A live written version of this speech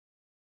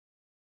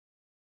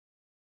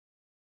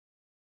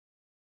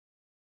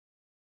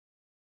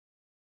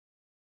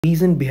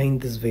reason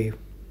behind this wave?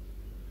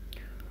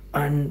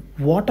 And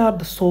what are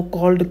the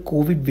so-called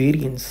COVID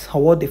variants?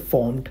 How are they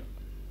formed?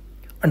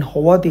 And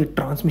how are their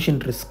transmission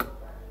risk?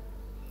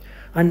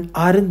 And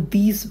aren't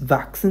these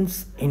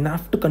vaccines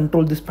enough to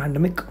control this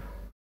pandemic?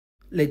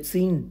 Let's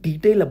see in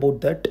detail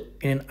about that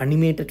in an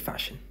animated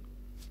fashion.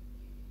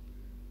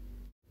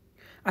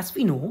 As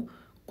we know,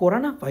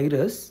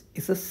 coronavirus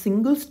is a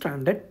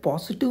single-stranded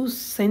positive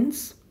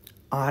sense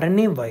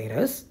RNA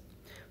virus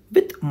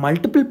with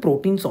multiple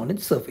proteins on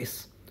its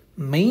surface,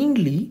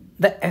 mainly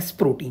the S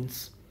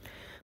proteins.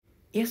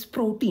 S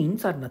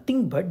proteins are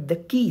nothing but the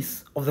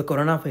keys of the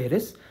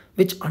coronavirus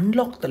which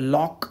unlock the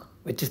lock,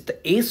 which is the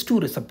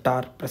ACE2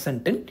 receptor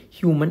present in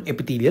human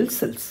epithelial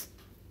cells.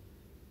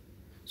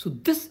 So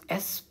this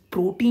S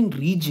protein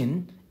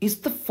region is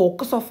the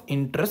focus of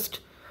interest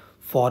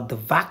for the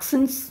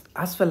vaccines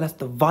as well as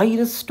the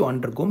virus to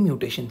undergo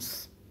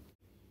mutations.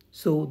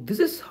 So this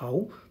is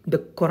how the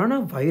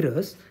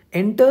coronavirus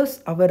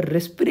enters our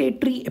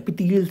respiratory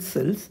epithelial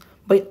cells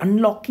by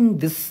unlocking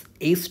this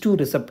ACE2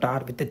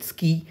 receptor with its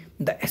key,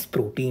 the S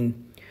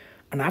protein.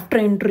 And after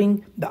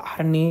entering, the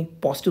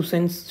RNA positive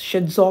sense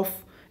sheds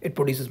off, it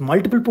produces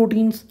multiple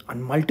proteins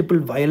and multiple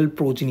viral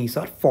progenies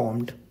are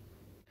formed.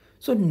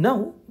 So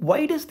now,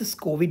 why does this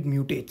COVID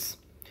mutates?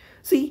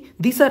 See,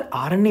 these are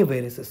RNA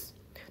viruses.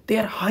 They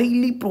are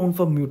highly prone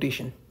for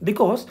mutation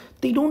because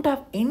they don't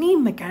have any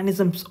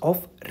mechanisms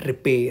of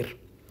repair.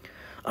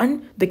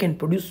 And they can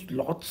produce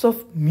lots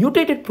of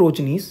mutated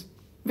progenies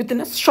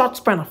within a short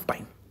span of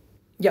time.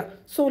 Yeah,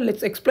 so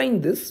let's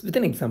explain this with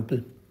an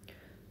example.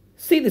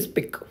 See this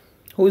pic.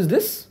 Who is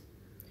this?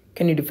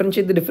 Can you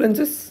differentiate the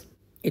differences?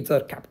 It's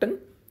our captain,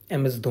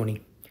 MS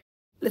Dhoni.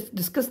 Let's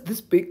discuss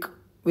this pic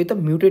with a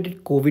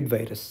mutated COVID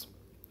virus.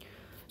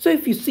 So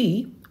if you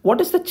see,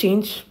 what is the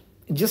change?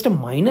 It's just a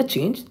minor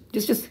change,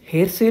 just his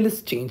hair cell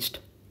is changed.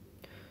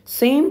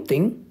 Same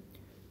thing,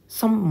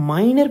 some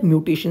minor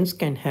mutations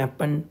can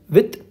happen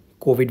with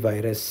COVID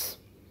virus.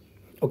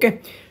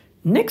 Okay,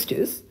 next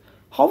is,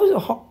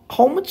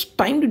 how much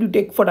time did you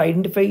take for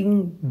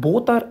identifying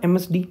both our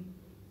MSD?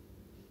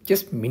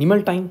 Just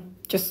minimal time,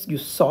 just you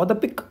saw the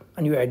pic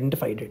and you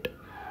identified it.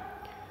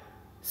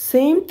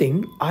 Same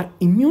thing, our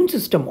immune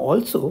system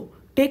also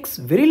takes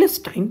very less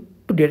time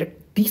to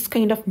detect these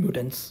kind of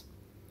mutants.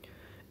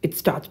 It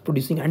starts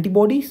producing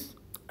antibodies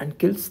and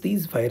kills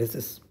these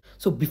viruses.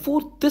 So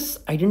before this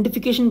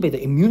identification by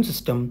the immune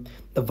system,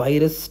 the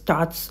virus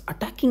starts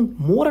attacking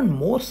more and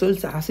more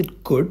cells as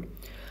it could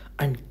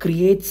and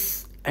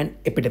creates an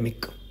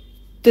epidemic.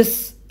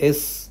 This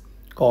is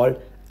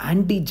called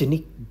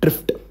antigenic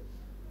drift,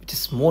 which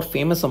is more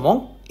famous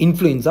among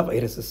influenza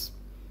viruses.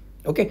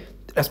 Okay,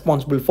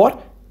 responsible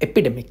for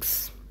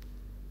epidemics.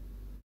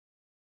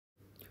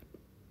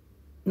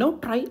 Now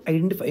try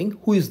identifying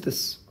who is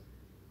this.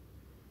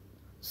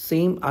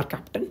 Same our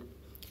captain,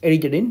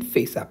 edited in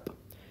Face app.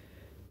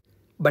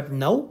 But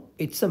now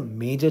it's a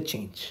major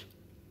change.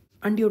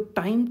 And your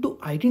time to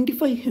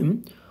identify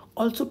him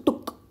also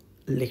took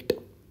late.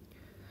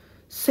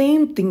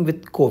 Same thing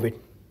with COVID.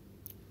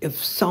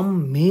 If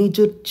some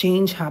major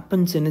change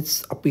happens in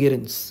its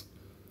appearance,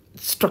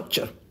 its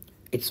structure,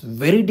 it's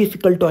very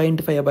difficult to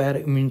identify by our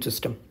immune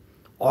system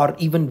or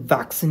even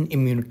vaccine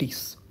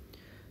immunities.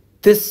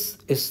 This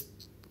is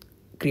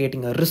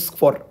creating a risk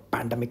for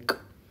pandemic.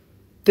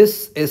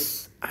 This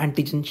is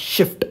antigen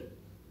shift,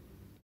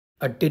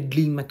 a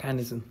deadly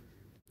mechanism.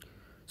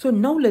 So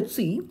now let's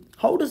see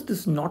how does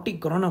this naughty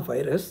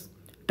coronavirus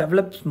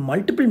develops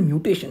multiple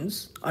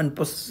mutations and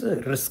poses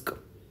a risk.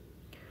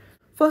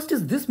 First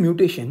is this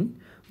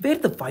mutation where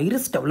the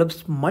virus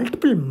develops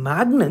multiple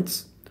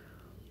magnets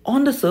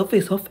on the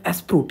surface of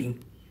S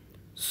protein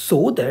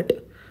so that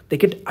they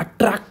get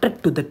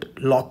attracted to that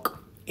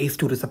lock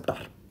ACE2 receptor.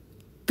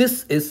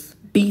 This is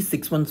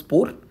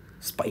D614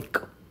 spike.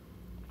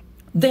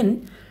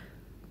 Then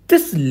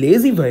this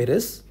lazy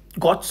virus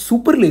got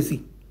super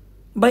lazy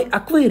by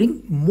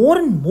acquiring more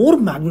and more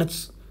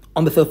magnets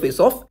on the surface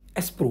of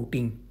S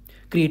protein,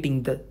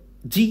 creating the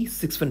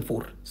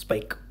G614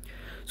 spike.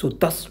 So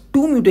thus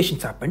two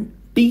mutations happened,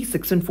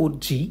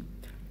 D614G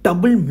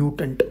double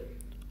mutant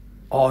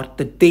or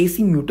the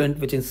Desi mutant,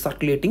 which is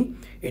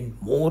circulating in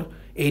more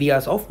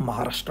areas of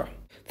Maharashtra.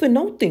 So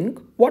now think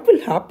what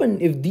will happen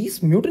if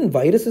these mutant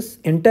viruses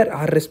enter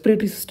our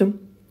respiratory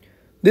system.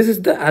 This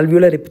is the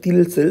alveolar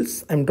epithelial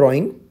cells I'm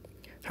drawing,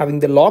 having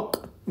the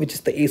lock, which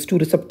is the ACE2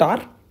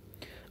 receptor.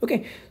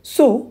 Okay,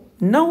 so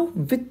now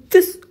with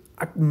this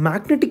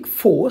magnetic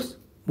force,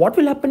 what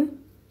will happen?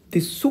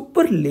 These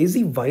super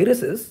lazy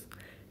viruses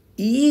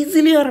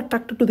easily are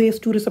attracted to the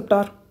ACE2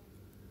 receptor.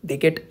 They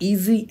get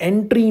easy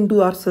entry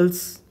into our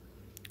cells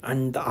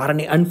and the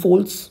RNA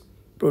unfolds,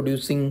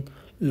 producing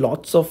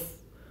lots of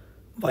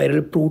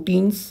viral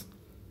proteins.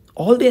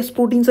 All the S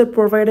proteins are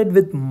provided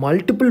with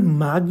multiple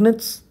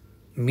magnets,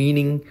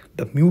 meaning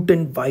the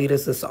mutant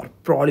viruses are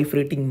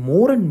proliferating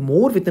more and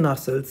more within our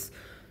cells,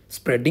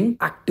 spreading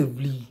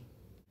actively.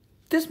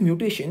 This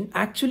mutation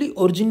actually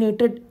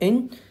originated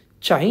in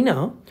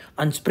China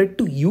and spread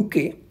to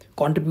UK,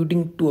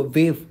 contributing to a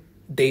wave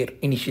there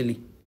initially.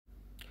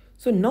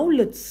 So now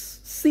let's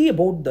see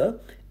about the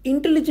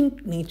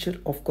intelligent nature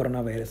of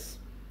coronavirus.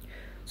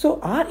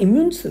 So our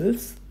immune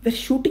cells were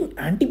shooting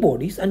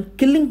antibodies and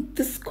killing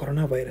this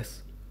coronavirus.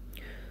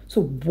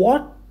 So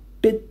what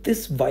did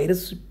this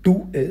virus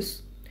do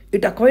is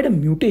it acquired a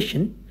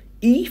mutation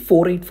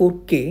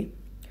E484K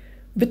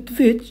with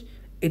which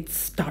it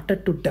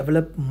started to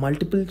develop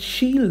multiple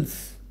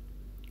shields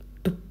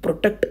to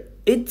protect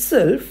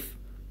itself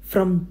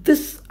from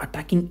this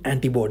attacking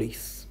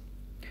antibodies.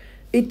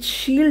 It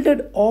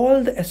shielded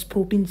all the S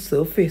protein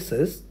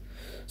surfaces.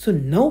 So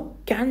now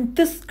can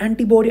this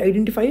antibody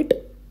identify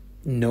it?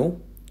 No.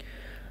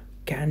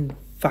 Can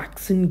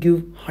vaccine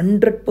give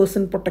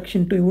 100%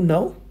 protection to you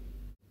now?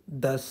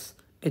 Thus,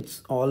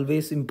 it's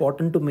always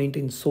important to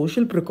maintain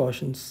social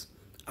precautions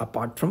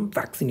apart from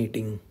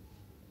vaccinating.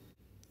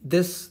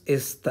 This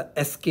is the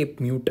escape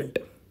mutant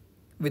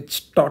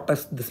which taught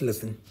us this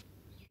lesson.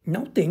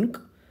 Now think,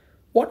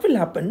 what will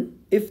happen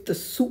if the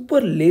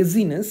super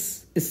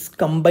laziness is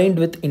combined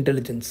with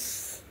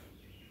intelligence?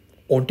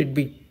 Won't it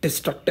be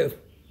destructive?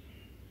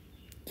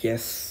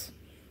 Yes,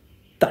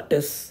 that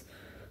is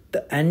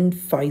the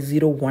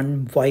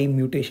N501Y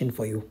mutation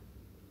for you.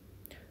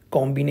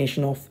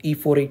 Combination of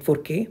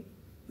E484K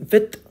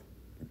with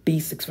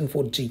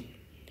D614G,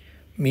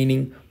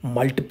 meaning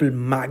multiple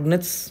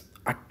magnets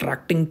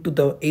attracting to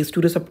the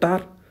ACE2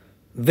 receptor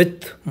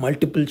with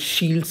multiple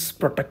shields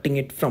protecting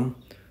it from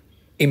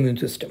immune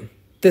system.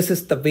 This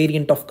is the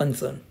variant of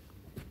concern.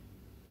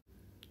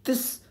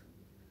 This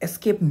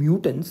escape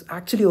mutants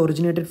actually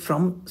originated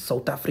from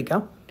South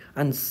Africa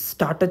and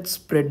started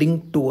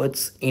spreading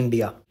towards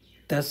India.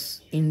 Thus,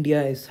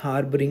 India is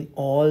harboring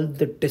all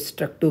the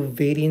destructive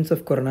variants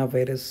of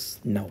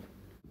coronavirus now.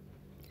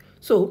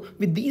 So,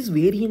 with these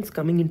variants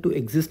coming into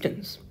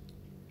existence,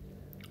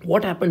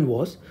 what happened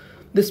was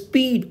the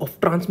speed of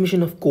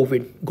transmission of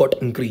COVID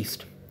got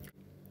increased.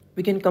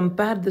 We can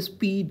compare the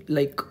speed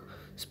like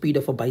speed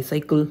of a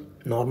bicycle,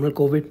 normal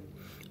COVID,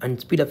 and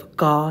speed of a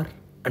car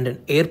and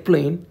an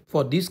airplane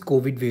for these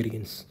COVID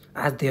variants,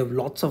 as they have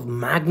lots of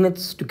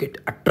magnets to get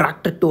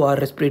attracted to our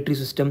respiratory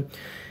system.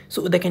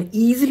 So they can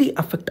easily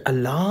affect a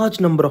large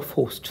number of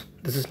hosts.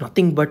 This is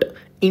nothing but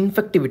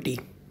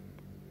infectivity.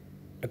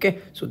 Okay,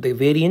 so the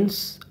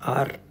variants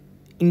are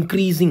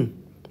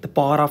increasing the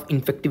power of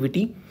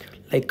infectivity.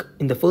 Like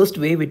in the first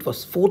wave, it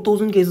was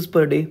 4,000 cases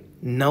per day.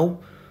 Now,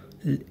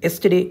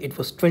 yesterday, it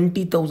was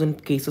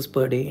 20,000 cases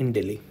per day in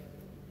Delhi.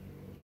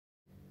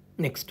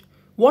 Next,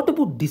 what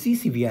about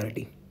disease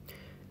severity?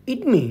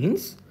 It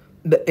means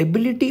the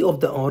ability of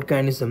the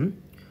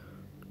organism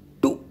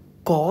to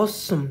cause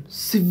some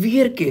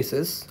severe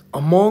cases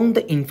among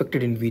the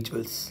infected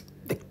individuals.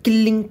 The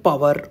killing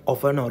power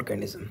of an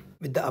organism.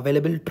 With the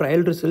available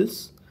trial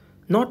results,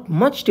 not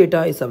much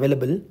data is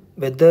available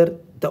whether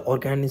the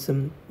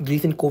organism,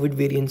 recent COVID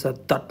variants are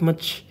that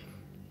much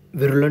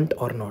virulent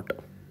or not.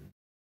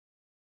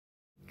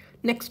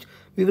 Next,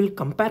 we will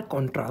compare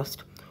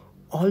contrast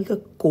all the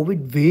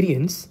COVID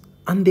variants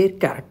and their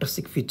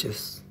characteristic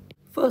features.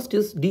 First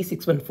is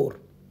D614.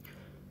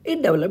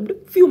 It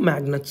developed few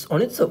magnets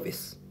on its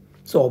surface.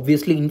 So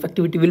obviously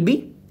infectivity will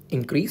be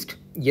increased.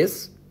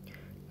 Yes.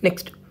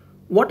 Next,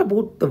 what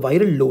about the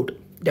viral load?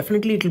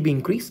 Definitely it will be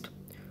increased.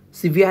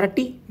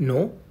 Severity?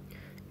 No.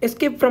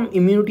 Escape from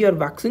immunity or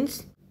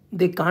vaccines?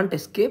 They can't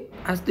escape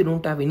as they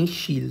don't have any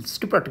shields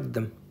to protect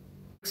them.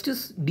 Next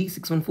is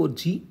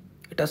D614G.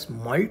 It has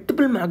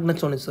multiple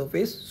magnets on its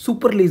surface.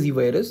 Super lazy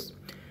virus.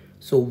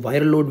 So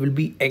viral load will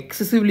be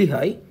excessively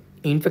high.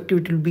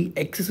 Infectivity will be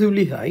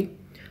excessively high.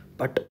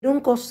 But they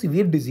don't cause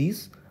severe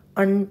disease.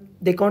 And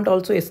they can't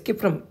also escape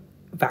from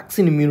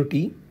vaccine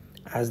immunity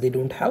as they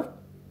don't have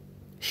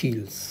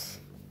shields.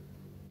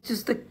 This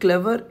is the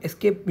clever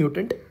escape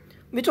mutant,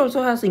 which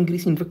also has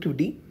increased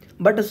infectivity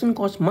but doesn't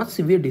cause much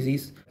severe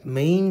disease.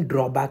 Main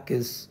drawback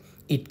is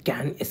it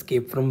can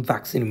escape from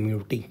vaccine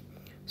immunity.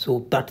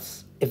 So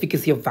that's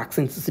efficacy of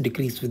vaccines is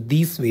decreased with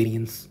these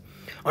variants.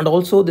 And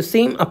also the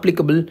same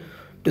applicable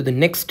to the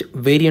next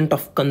variant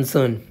of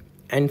concern,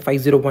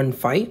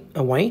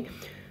 N5015Y.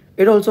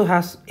 It also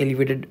has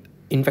elevated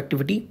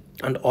infectivity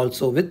and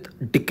also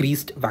with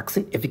decreased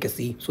vaccine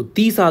efficacy. So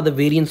these are the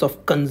variants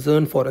of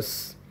concern for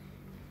us.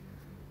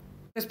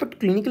 With respect to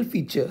clinical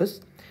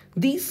features,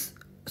 these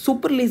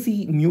super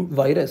lazy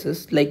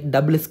viruses like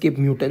double escape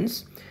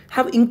mutants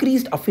have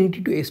increased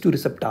affinity to ACE2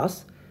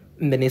 receptors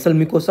in the nasal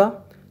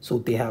mucosa. So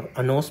they have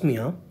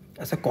anosmia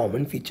as a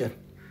common feature.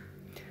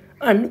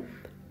 And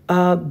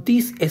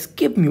these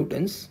escape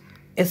mutants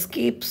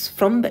escapes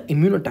from the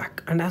immune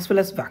attack and as well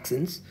as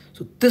vaccines.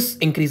 So this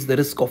increases the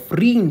risk of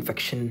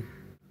reinfection.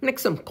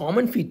 Next, some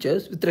common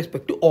features with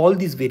respect to all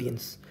these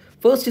variants.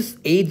 First is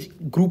age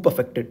group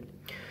affected.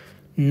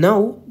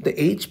 Now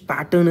the age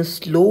pattern is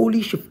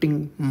slowly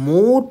shifting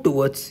more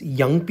towards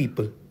young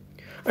people.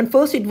 And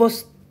first it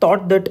was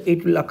thought that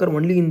it will occur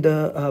only in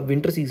the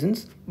winter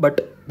seasons,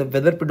 but the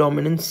weather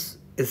predominance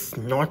is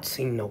not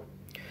seen now.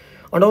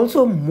 And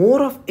also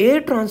more of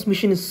air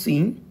transmission is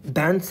seen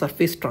than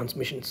surface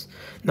transmissions.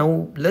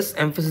 Now less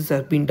emphasis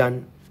has been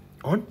done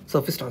on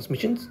surface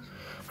transmissions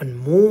and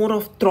more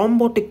of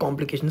thrombotic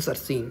complications are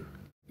seen.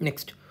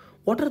 Next,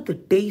 what are the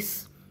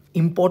days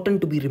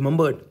important to be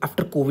remembered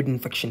after COVID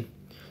infection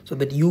so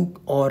that you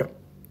or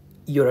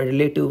your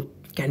relative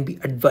can be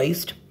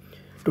advised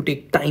to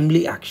take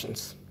timely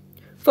actions?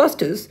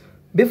 First is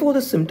before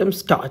the symptom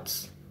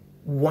starts,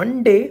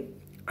 1 day,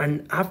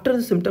 and after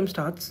the symptom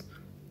starts,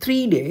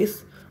 3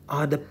 days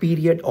are the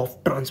period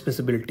of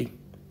transmissibility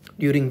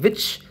during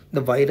which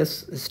the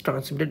virus is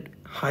transmitted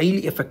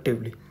highly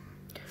effectively.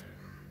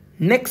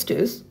 Next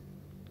is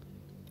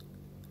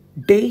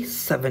day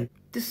 7.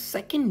 This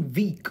second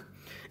week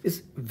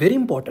is very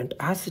important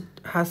as it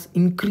has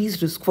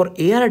increased risk for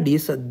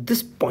ARDS at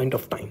this point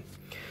of time.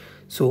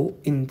 So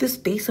in this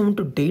day 7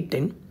 to day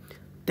 10,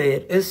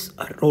 there is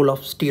a role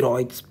of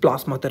steroids,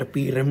 plasma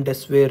therapy,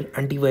 remdesivir,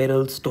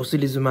 antivirals,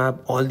 tocilizumab,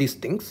 all these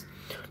things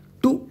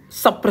to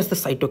suppress the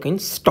cytokine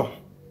storm.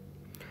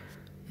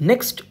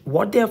 Next,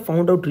 what they have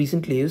found out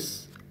recently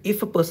is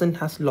if a person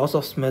has loss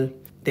of smell,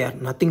 they are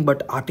nothing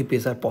but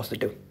RT-PCR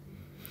positive.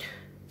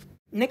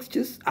 Next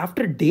is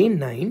after day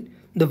 9,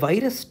 the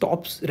virus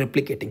stops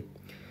replicating.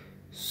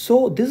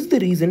 So this is the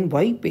reason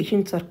why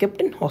patients are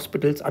kept in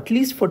hospitals at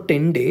least for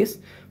 10 days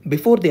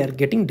before they are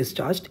getting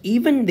discharged,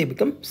 even they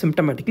become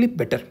symptomatically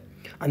better.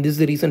 And this is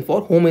the reason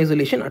for home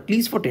isolation at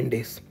least for 10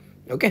 days.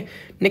 Okay.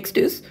 Next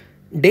is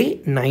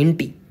day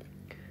 90.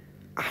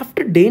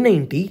 After day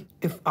 90,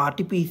 if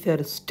RT-PCR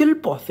is still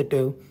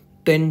positive,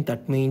 then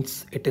that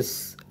means it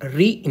is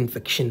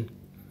reinfection.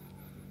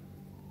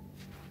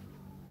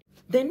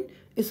 Then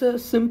is a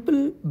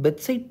simple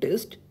bedside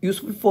test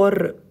useful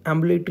for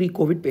ambulatory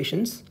COVID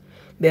patients.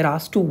 They're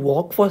asked to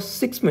walk for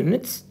 6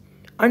 minutes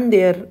and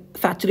their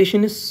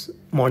saturation is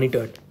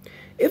monitored.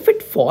 If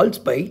it falls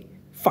by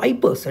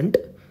 5%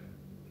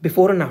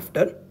 before and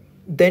after,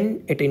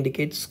 then it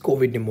indicates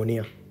COVID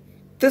pneumonia.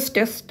 This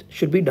test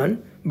should be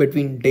done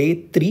between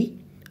day 3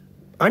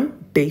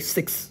 and day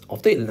 6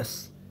 of the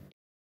illness.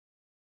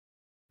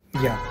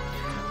 Yeah,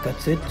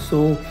 that's it.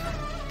 So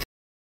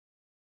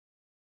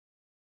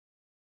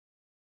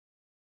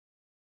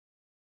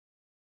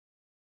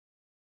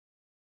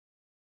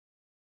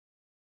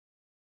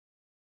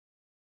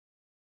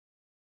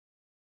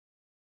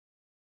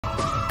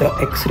the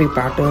X-ray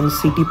patterns,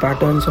 CT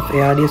patterns of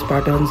ARDS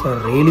patterns are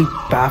really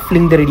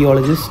baffling the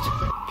radiologist.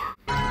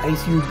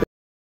 ICU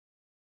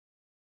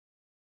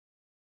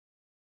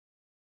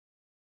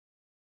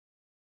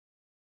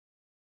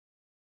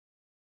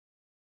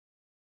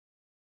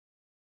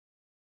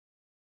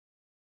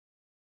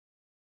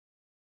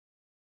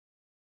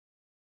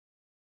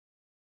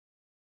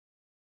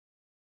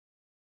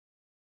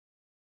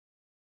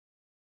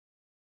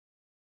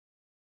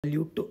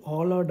salute to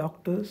all our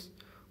doctors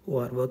who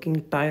are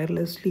working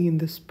tirelessly in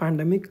this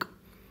pandemic.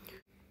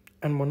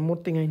 And one more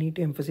thing I need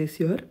to emphasize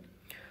here,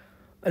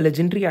 a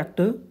legendary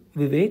actor,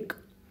 Vivek,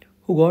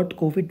 who got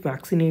COVID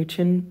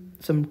vaccination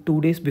some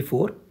 2 days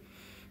before,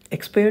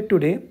 expired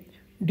today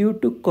due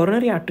to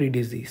coronary artery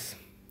disease,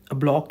 a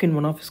block in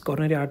one of his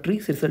coronary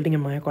arteries resulting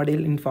in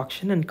myocardial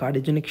infarction and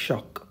cardiogenic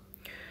shock.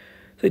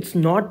 So it's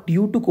not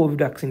due to COVID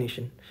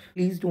vaccination.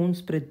 Please don't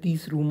spread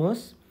these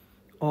rumors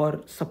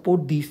or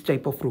support these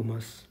type of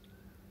rumors.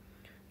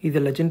 He's a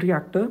legendary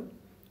actor,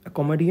 a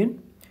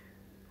comedian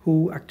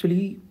who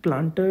actually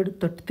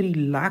planted 33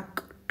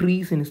 lakh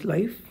trees in his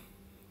life.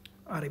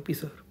 RIP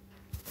sir.